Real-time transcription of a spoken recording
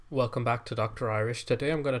Welcome back to Dr. Irish.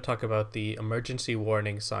 Today I'm going to talk about the emergency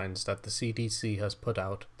warning signs that the CDC has put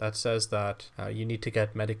out that says that you need to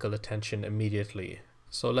get medical attention immediately.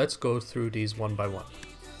 So let's go through these one by one.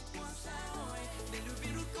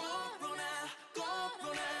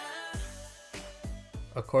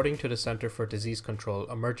 According to the Center for Disease Control,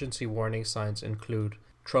 emergency warning signs include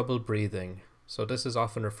trouble breathing. So this is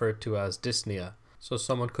often referred to as dyspnea. So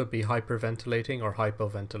someone could be hyperventilating or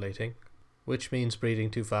hypoventilating, which means breathing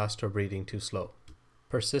too fast or breathing too slow.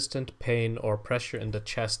 Persistent pain or pressure in the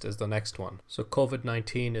chest is the next one. So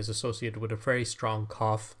COVID-19 is associated with a very strong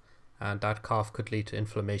cough, and that cough could lead to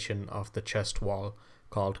inflammation of the chest wall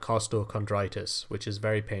called costochondritis, which is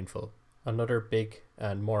very painful. Another big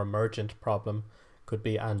and more emergent problem could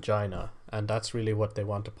be angina, and that's really what they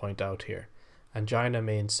want to point out here. Angina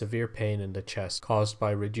means severe pain in the chest caused by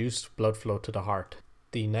reduced blood flow to the heart.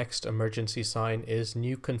 The next emergency sign is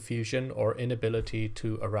new confusion or inability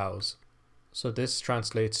to arouse. So this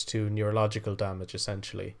translates to neurological damage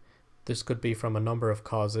essentially. This could be from a number of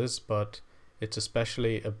causes, but it's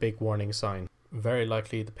especially a big warning sign. Very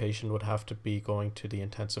likely the patient would have to be going to the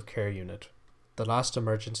intensive care unit. The last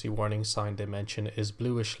emergency warning sign they mention is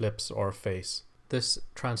bluish lips or face. This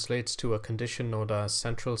translates to a condition known as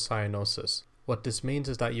central cyanosis. What this means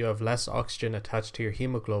is that you have less oxygen attached to your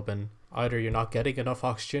hemoglobin. Either you're not getting enough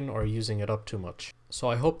oxygen or using it up too much. So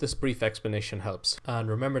I hope this brief explanation helps. And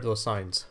remember those signs.